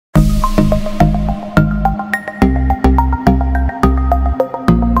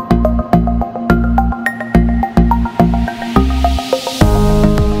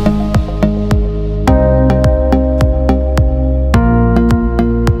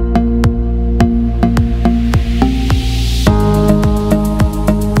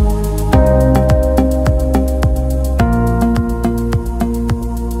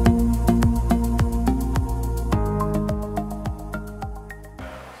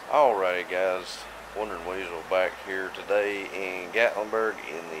Alrighty guys, Wondering Weasel back here today in Gatlinburg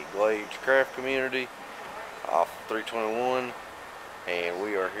in the Glades Craft Community off 321, and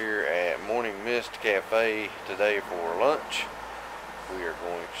we are here at Morning Mist Cafe today for lunch. We are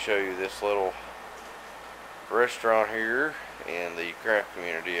going to show you this little restaurant here in the craft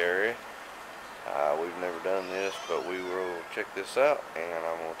community area. We've never done this, but we will check this out, and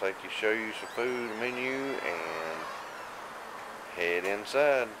I'm going to show you some food menu and head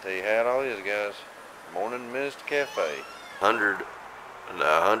inside, tell you how it all is, guys. Morning Mist Cafe.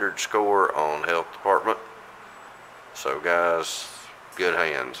 100 score on health department. So guys, good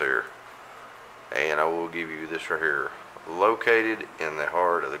hands here. And I will give you this right here. Located in the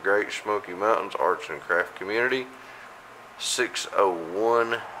heart of the Great Smoky Mountains Arts and Craft Community,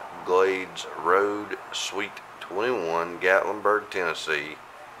 601 Glades Road, Suite 21, Gatlinburg, Tennessee,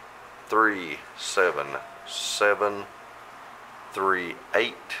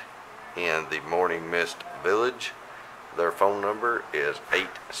 37738 in the Morning Mist Village. Their phone number is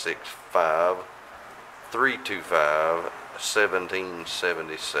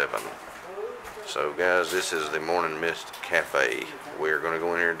 865-325-1777. So guys, this is the Morning Mist Cafe. We're going to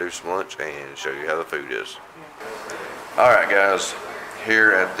go in here and do some lunch and show you how the food is. Alright guys,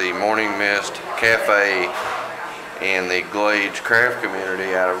 here at the Morning Mist Cafe in the Glades Craft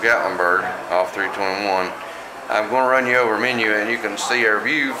Community out of Gatlinburg off 321. I'm going to run you over menu, and you can see our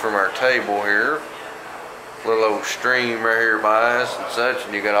view from our table here. Little old stream right here by us and such,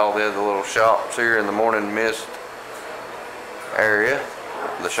 and you got all the other little shops here in the Morning Mist area.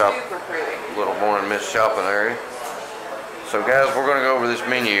 The shop, little Morning Mist shopping area. So guys, we're going to go over this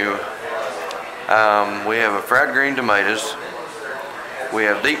menu. We have a fried green tomatoes. We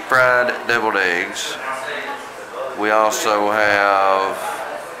have deep fried deviled eggs. We also have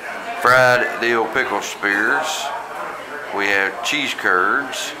fried dill pickle spears. We have cheese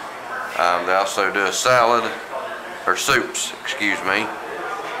curds. They also do a salad, or soups, excuse me.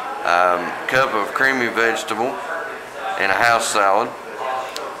 Cup of creamy vegetable and a house salad.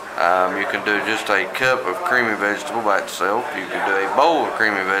 You can do just a cup of creamy vegetable by itself. You can do a bowl of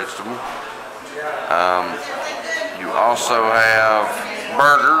creamy vegetable. You also have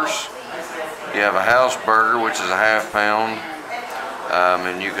burgers. You have a house burger, which is a ½ pound.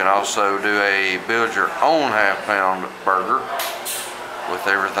 And you can also do a build your own ½ pound burger with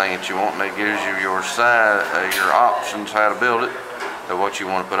everything that you want, and it gives you your your options how to build it and what you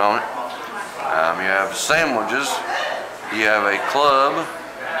want to put on it. You have sandwiches. You have a club.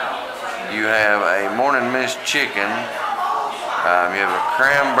 You have a Morning Mist chicken. You have a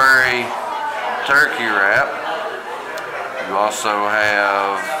cranberry turkey wrap. You also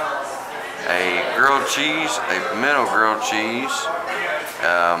have a grilled cheese, a pimento grilled cheese,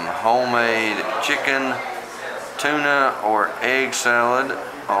 homemade chicken, tuna or egg salad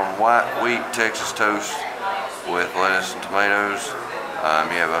on white wheat Texas toast with lettuce and tomatoes.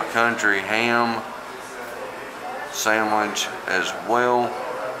 You have a country ham sandwich as well.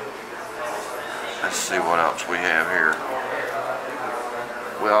 Let's see what else we have here.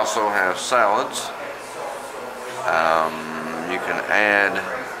 We also have salads. You can add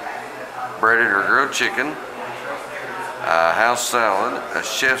breaded or grilled chicken, a house salad, a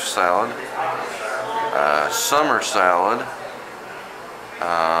chef salad, summer salad,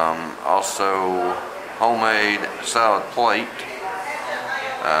 also homemade salad plate,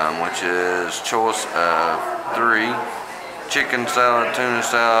 which is choice of 3, chicken salad, tuna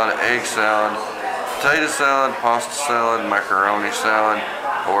salad, egg salad, potato salad, pasta salad, macaroni salad,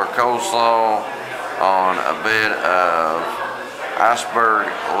 or coleslaw on a bed of iceberg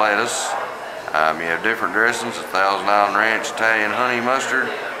lettuce. You have different dressings: 1,000 Island Ranch, Italian honey mustard,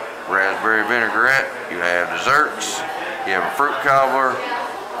 raspberry vinaigrette. You have desserts. You have a fruit cobbler,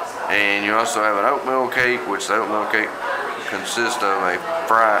 and you also have an oatmeal cake, which the oatmeal cake consists of a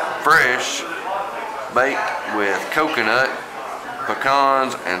fresh baked with coconut,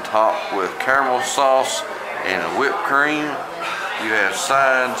 pecans, and topped with caramel sauce and whipped cream. You have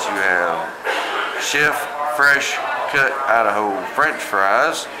sides. You have chef fresh cut Idaho French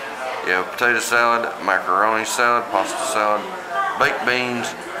fries. You have potato salad, macaroni salad, pasta salad, baked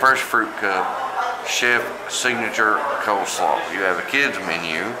beans, fresh fruit cup, chef signature coleslaw. You have a kids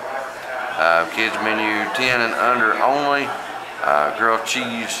menu. Kids menu 10 and under only. Grilled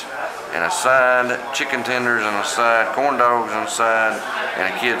cheese and a side, chicken tenders and a side, corn dogs and a side,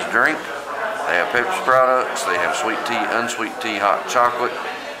 and a kids drink. They have Pepsi products. They have sweet tea, unsweet tea, hot chocolate,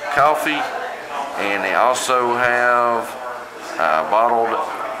 coffee, and they also have bottled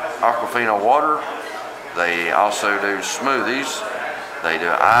Aquafina water. They also do smoothies. They do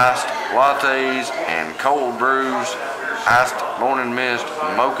iced lattes and cold brews, iced morning mist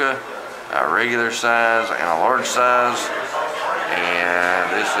mocha, a regular size and a large size.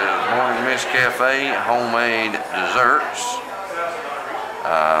 And this is Morning Mist Cafe homemade desserts,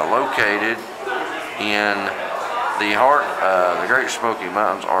 located in the heart of the Great Smoky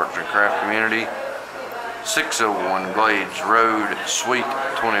Mountains Arts and Craft Community, 601 Glades Road, Suite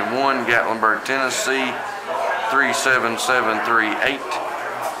 21, Gatlinburg, Tennessee, 37738.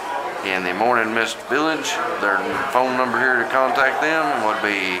 In the Morning Mist Village. Their phone number here to contact them would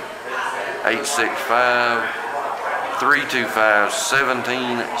be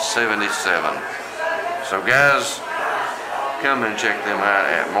 865-325-1777. So guys, come and check them out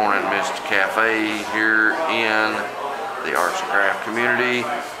at Morning Mist Cafe here in the Arts and Craft Community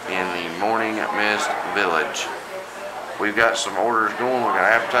in the Morning Mist Village. We've got some orders going. We've got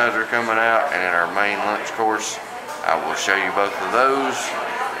an appetizer coming out, and in our main lunch course, I will show you both of those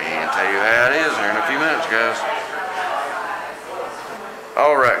and tell you how it is here in a few minutes, guys.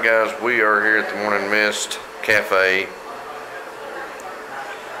 Alright guys, we are here at the Morning Mist Cafe.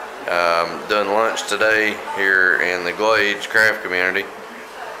 Done lunch today here in the Glades Craft Community.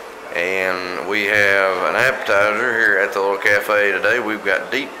 And we have an appetizer here at the little cafe today. We've got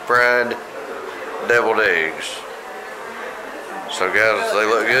deep fried deviled eggs. So guys, they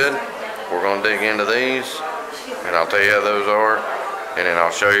look good. We're going to dig into these, and I'll tell you how those are, and then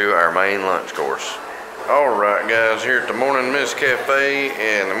I'll show you our main lunch course. Alright guys, here at the Morning Mist Cafe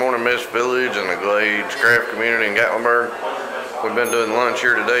in the Morning Mist Village in the Glades Craft Community in Gatlinburg. We've been doing lunch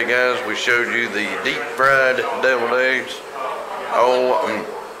here today, guys. We showed you the deep fried deviled eggs. Oh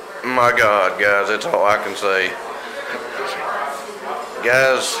my God, guys, that's all I can say.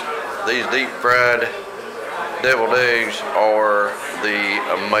 Guys, these deep fried deviled eggs are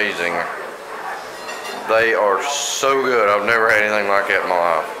amazing. They are so good. I've never had anything like that in my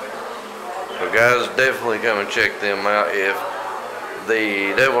life. So guys, definitely come and check them out. If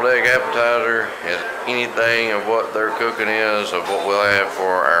the deviled egg appetizer is anything of what their cooking is, of what we'll have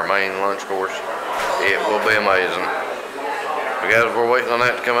for our main lunch course, it will be amazing. But guys, we're waiting on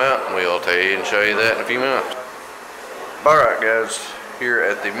that to come out, and we'll tell you and show you that in a few minutes. Alright guys, here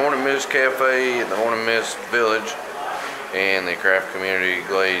at the Morning Mist Cafe in the Morning Mist Village and the Craft Community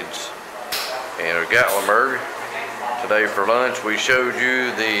Glades in Gatlinburg. Today for lunch we showed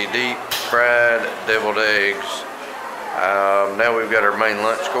you the deep fried deviled eggs. Now we've got our main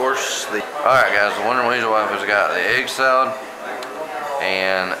lunch course. Alright guys, the Wonder Weasel Wife has got the egg salad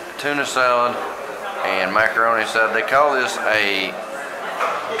and tuna salad and macaroni salad. They call this a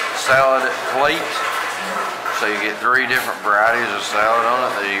salad plate. So you get 3 different varieties of salad on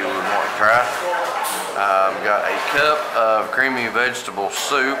it that you would want to try. Got a cup of creamy vegetable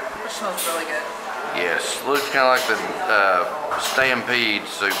soup. It smells really good. Yes, looks kind of like the Stampede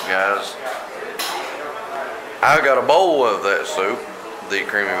soup, guys. I got a bowl of that soup, the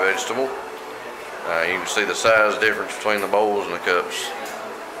creamy vegetable. You can see the size difference between the bowls and the cups.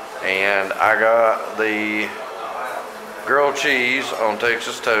 And I got the grilled cheese on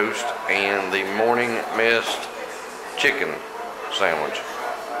Texas toast and the Morning Mist chicken sandwich.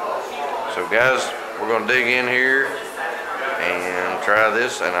 So guys, we're going to dig in here and try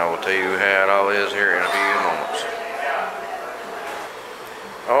this, and I will tell you how it all is here in a few moments.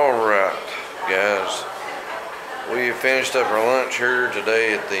 Alright guys, we finished up our lunch here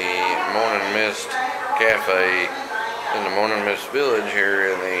today at the Morning Mist Cafe in the Morning Mist Village here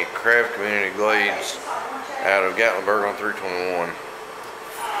in the Craft Community Glades out of Gatlinburg on 321.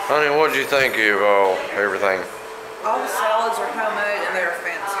 Honey, what did you think of everything? All the salads are homemade and they're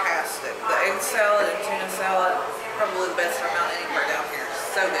fantastic. The egg salad and tuna salad, probably the best amount anywhere down here.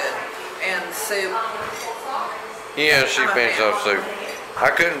 So good. And soup. Yeah, she finished off soup.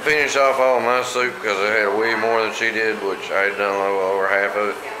 I couldn't finish off all of my soup because I had way more than she did, which I had done a little over half of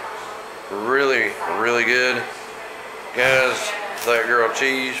it. Really, really good. Guys, that grilled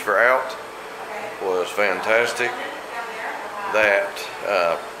cheese for out was fantastic. That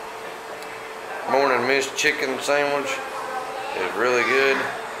Morning Mist chicken sandwich is really good.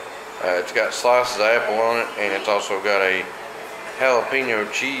 It's got slices of apple on it, and it's also got a jalapeno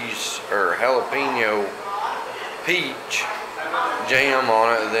cheese or jalapeno peach jam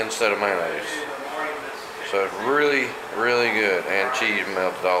on it instead of mayonnaise. So it's really, really good, and cheese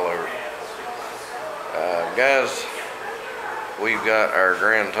melted all over it. Guys, we've got our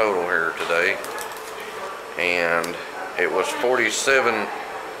grand total here today, and it was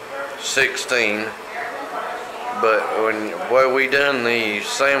 $47.16. But when we done the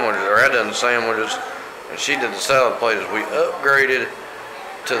sandwiches, or I done the sandwiches, and she did the salad plates, we upgraded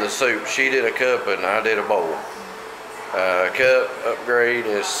to the soup. She did a cup and I did a bowl. Cup upgrade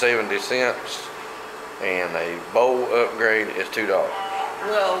is 70 cents, and a bowl upgrade is $2.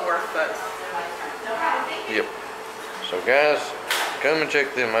 Well worth both. Yep. So guys, come and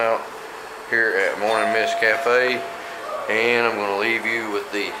check them out here at Morning Mist Cafe, and I'm going to leave you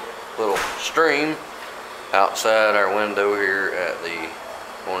with the little stream outside our window here at the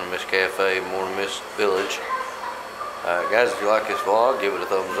Morning Mist Cafe, Morning Mist Village. Guys, if you like this vlog, give it a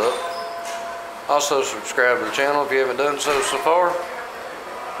thumbs up. Also, subscribe to the channel if you haven't done so far.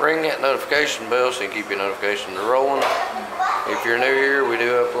 Ring that notification bell so you can keep your notifications rolling. If you're new here, we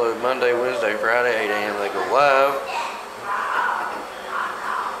do upload Monday, Wednesday, Friday, 8 a.m. They go live.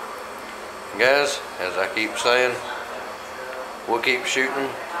 Guys, as I keep saying, we'll keep shooting.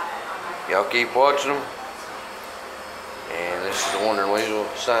 Y'all keep watching them. And this is the Wandering Weasel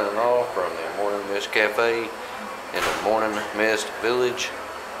signing off from the Morning Mist Cafe in the Morning Mist Village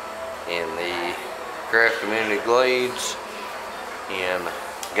in the Craft Community Glades in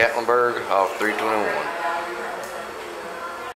Gatlinburg off 321.